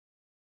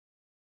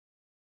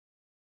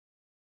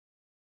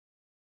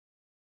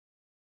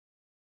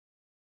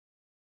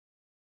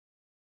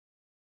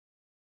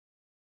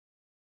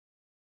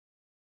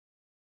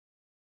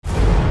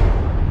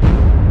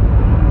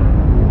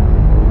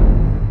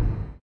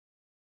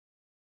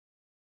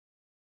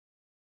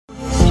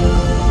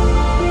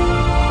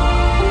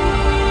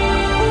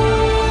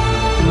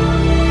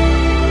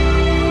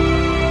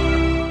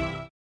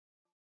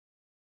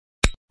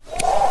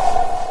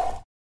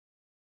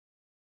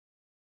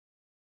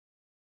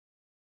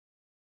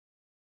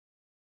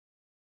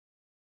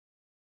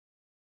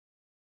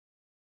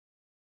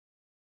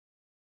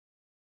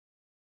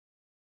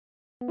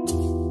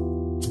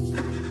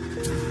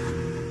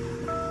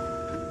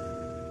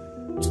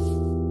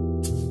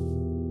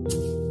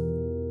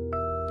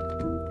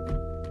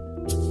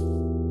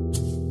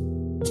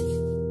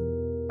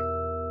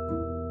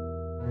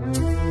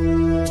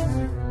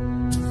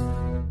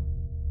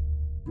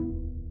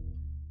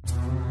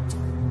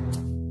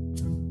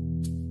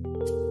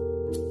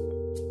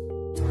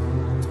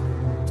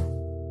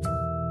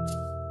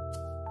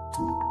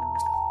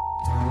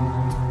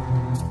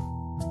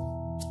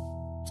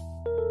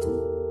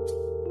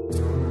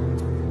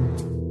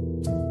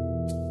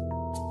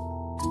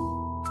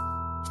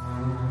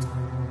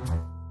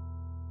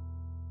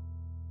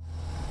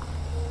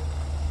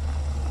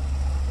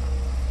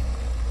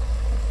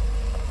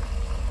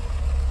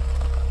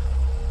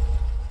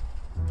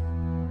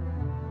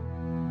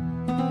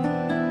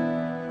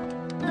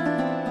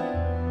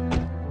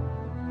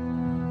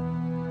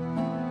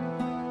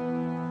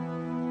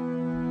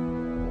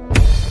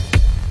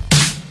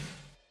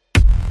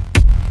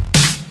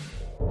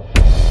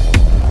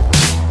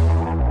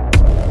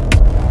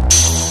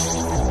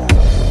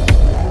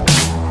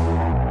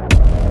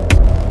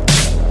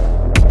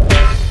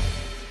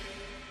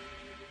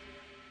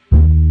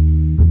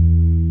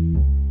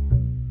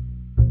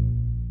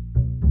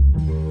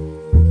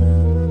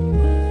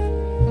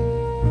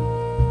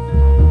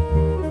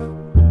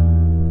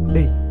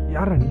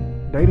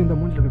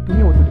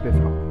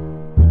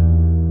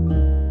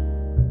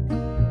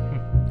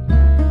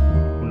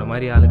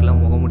ஆளுக்கெல்லாம்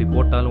முகமுடி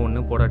போட்டாலும்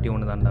ஒன்று போடாட்டி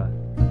ஒன்று தான்டா.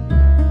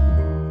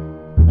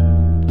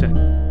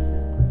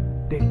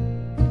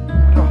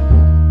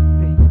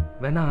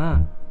 வேணா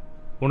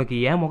உனக்கு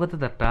ஏன் முகத்தை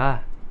தட்டா?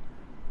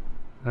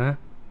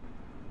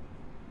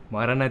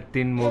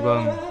 மரணத்தின்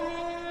முகம்.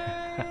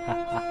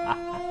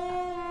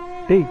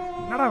 டேய்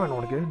என்னடா வேணும்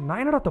உனக்கு?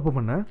 நான் என்னடா தப்பு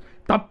பண்ண?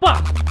 தப்பா?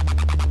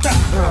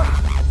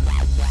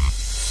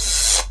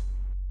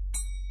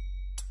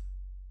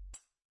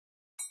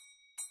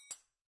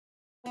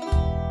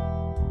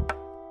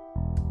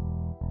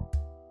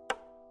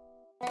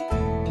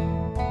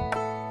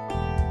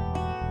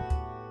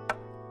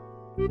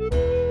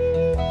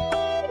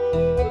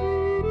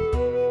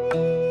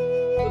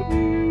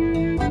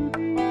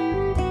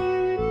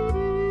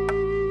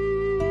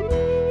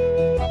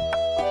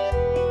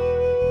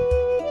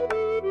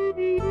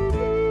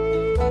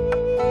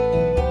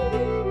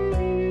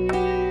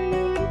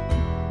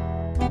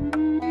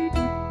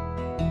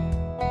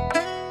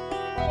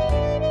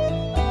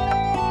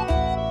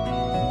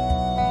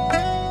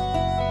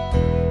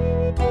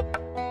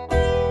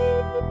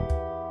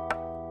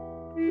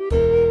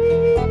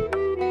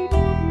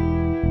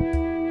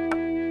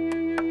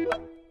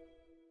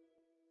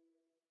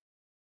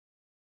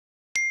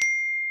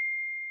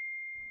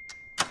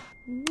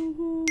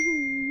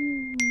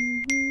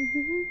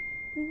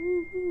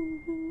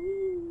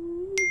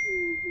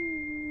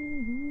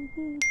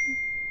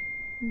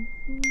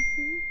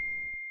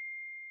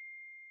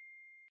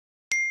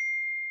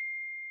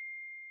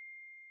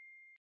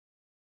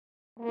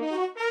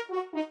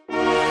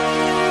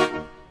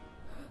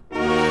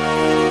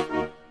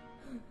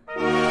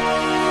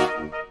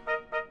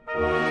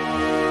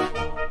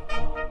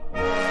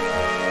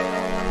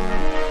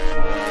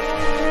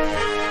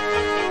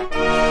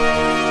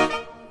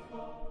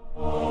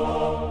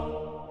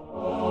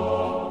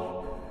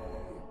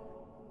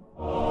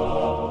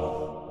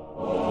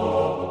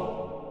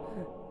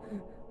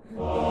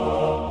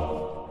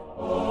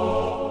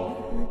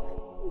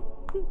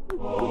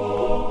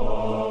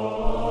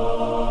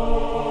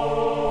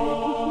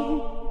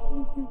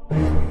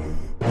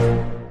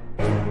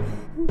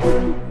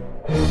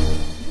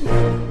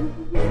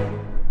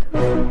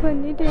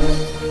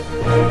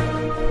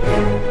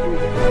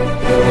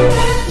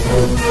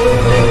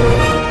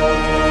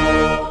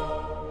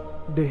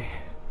 டே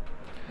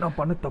நான்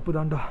பண்ண தப்பு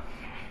தான்டா,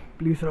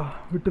 ப்ளீஸ்ரா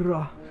விட்டுடுறா.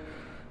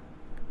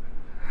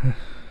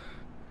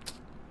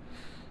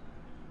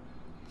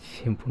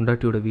 என்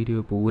பொண்டாட்டியோட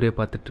வீடியோ இப்போ ஊரே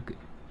பார்த்துட்ருக்கு.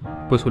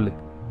 இப்போ சொல்லு,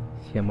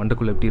 என்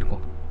மண்டைக்குள்ளே எப்படி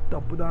இருக்கும்?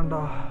 தப்பு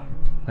தான்டா.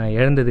 நான்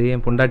இழந்தது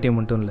என் பொண்டாட்டியை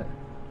மட்டும் இல்லை,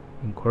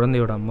 என்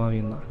குழந்தையோட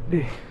அம்மாவையும் தான்.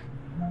 டே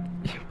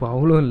இப்போ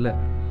அவளும் இல்லை,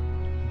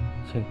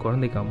 என்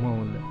குழந்தைக்கு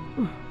அம்மாவும் இல்லை.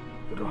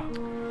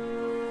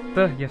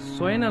 என்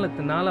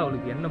சுயநலத்தினால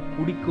அவளுக்கு என்ன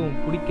பிடிக்கும்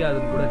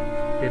பிடிக்காதுன்னு கூட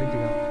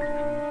தெரிஞ்சுக்கான்.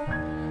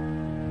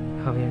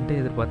 அவன் என்கிட்ட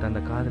எதிர்பார்த்த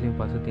அந்த காதலையும்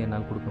பாசத்தையும்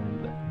என்னால் கொடுக்க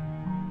முடியல.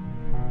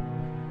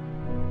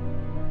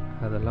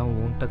 அதெல்லாம்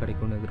உன்கிட்ட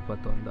கிடைக்கும்னு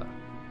எதிர்பார்த்து வந்தா.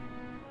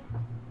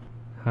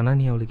 ஆனால்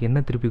நீ அவளுக்கு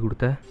என்ன திருப்பி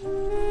கொடுத்த?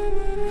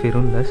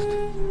 வெறும் லஸ்ட்.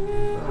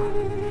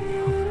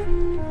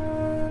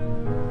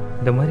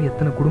 இந்த மாதிரி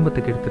எத்தனை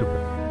குடும்பத்துக்கு எடுத்திருப்ப,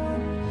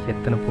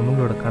 எத்தனை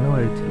பொண்ணுங்களோட கனவு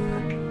அழிச்சிருப்ப.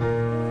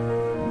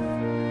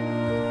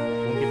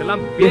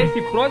 இதெல்லாம்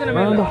பேசி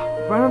பிரோஜனமே இல்ல.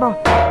 வேணாடா.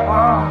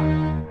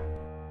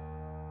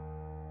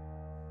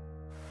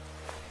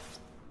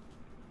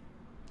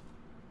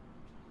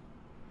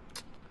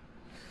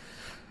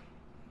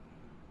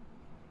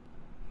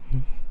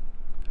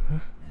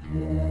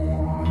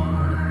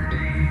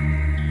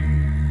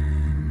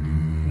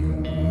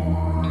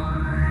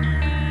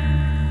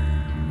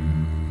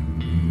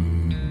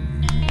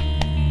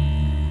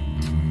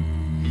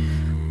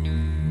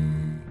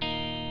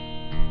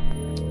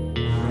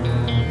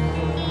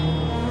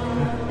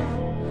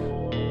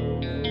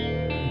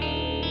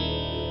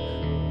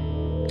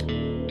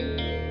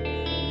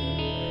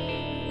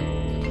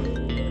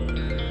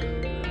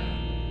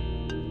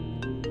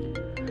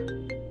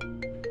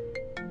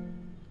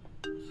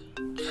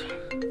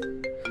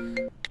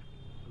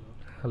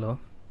 ஹலோ.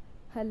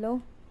 ஹலோ.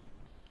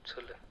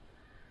 சொல்லு.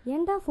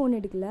 ஏன்டா ஃபோன்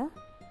எடுக்கல?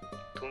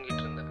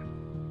 தூங்கிட்டு இருந்தேன்.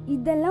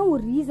 இதெல்லாம்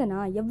ஒரு ரீசனா?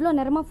 எவ்வளோ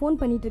நேரமாக ஃபோன்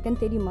பண்ணிட்டு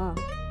இருக்கேன்னு தெரியுமா?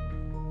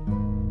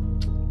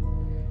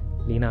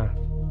 லீனா.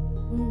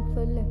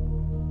 சொல்லு.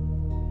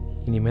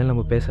 இனிமேல்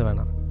நம்ம பேச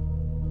வேணாம்.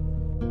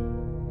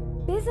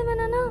 பேச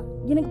வேணானா?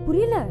 எனக்கு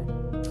புரியல.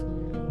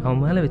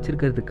 அவன் மேலே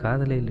வச்சிருக்கிறது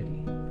காதலே இல்லை.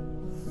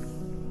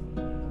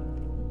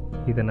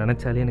 இதை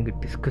நினச்சாலே எனக்கு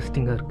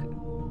டிஸ்கஸ்டிங்காக இருக்கு.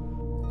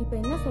 இப்போ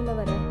என்ன சொல்ல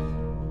வர?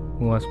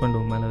 உன் ஹஸ்பண்ட்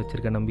உன் மேலே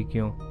வச்சிருக்க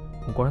நம்பிக்கையும்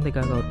உன்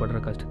குழந்தைக்காக அவர் படுற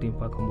கஷ்டத்தையும்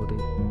பார்க்கும்போது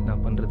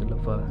நான் பண்ணுறது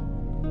இல்லைப்பா.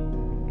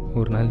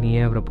 ஒரு நாள்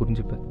நீயே அவரை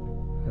புரிஞ்சுப்ப.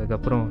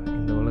 அதுக்கப்புறம்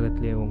இந்த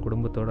உலகத்திலேயே உன்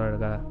குடும்பத்தோட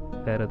அழகா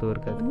வேற எதுவும்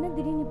இருக்காது. என்ன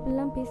திடீர்னு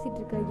இப்படிலாம் பேசிட்டு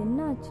இருக்க? என்ன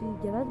ஆச்சு?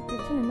 ஏதாவது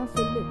பிரச்சனைனா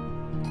சொல்லு.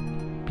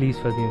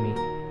 Please forgive me.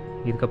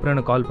 இதுக்கப்புறம்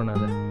எனக்கு கால்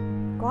பண்ணாத.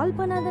 கால்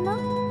பண்ணாதனா?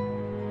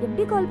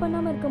 எப்படி கால்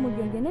பண்ணாம இருக்க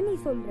முடியும்? என்ன நீ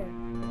சொல்ற?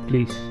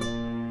 Please.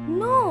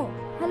 No.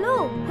 Hello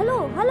hello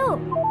hello.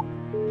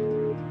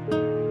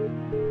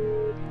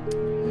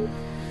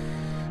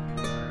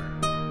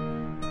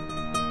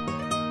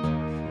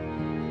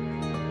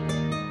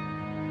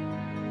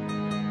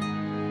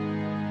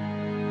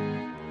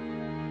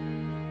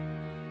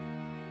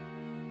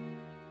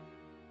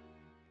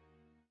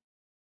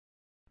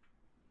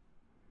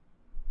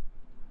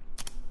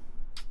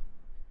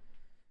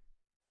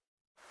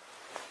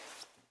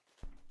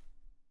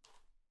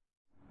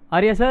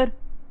 Arya sir,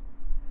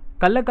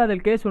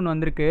 கள்ளக்காதல் case ஒன்று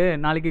வந்திருக்கு.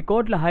 நாளைக்கு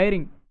கோர்ட்டில்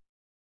ஹையரிங்.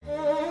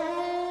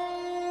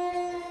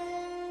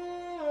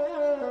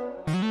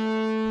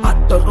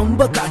 ஆட்டம்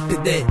ரொம்ப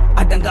காட்டுது,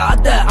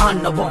 அடங்காத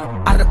ஆணவம்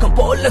அரக்கம்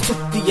போல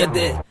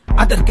சுத்தியது.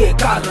 அதற்கு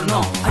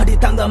காரணம் அடி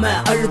தங்கம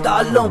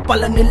அழுதாலும்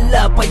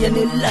பலனில்ல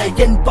பயனில்ல.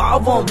 என்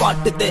பாவம்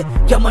வாட்டுது,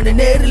 யமனை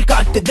நேரில்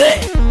காட்டுது.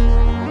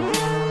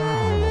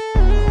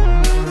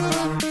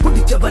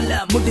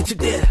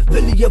 முடிச்சுட்டு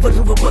வெளியே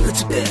வருவ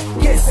பறிச்சுட்டு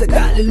கேச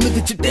காலில்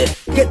மிதிச்சுட்டு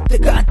கெத்து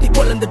காட்டி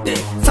பொழந்துட்டு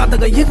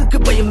சதகம் இருக்கு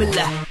பயம் இல்ல,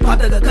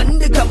 பதக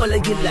கண்டு கவலை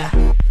இல்ல.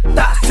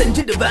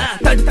 செஞ்சிடுவேன்,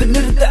 தடுத்து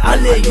நிறுத்த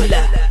ஆளே இல்ல.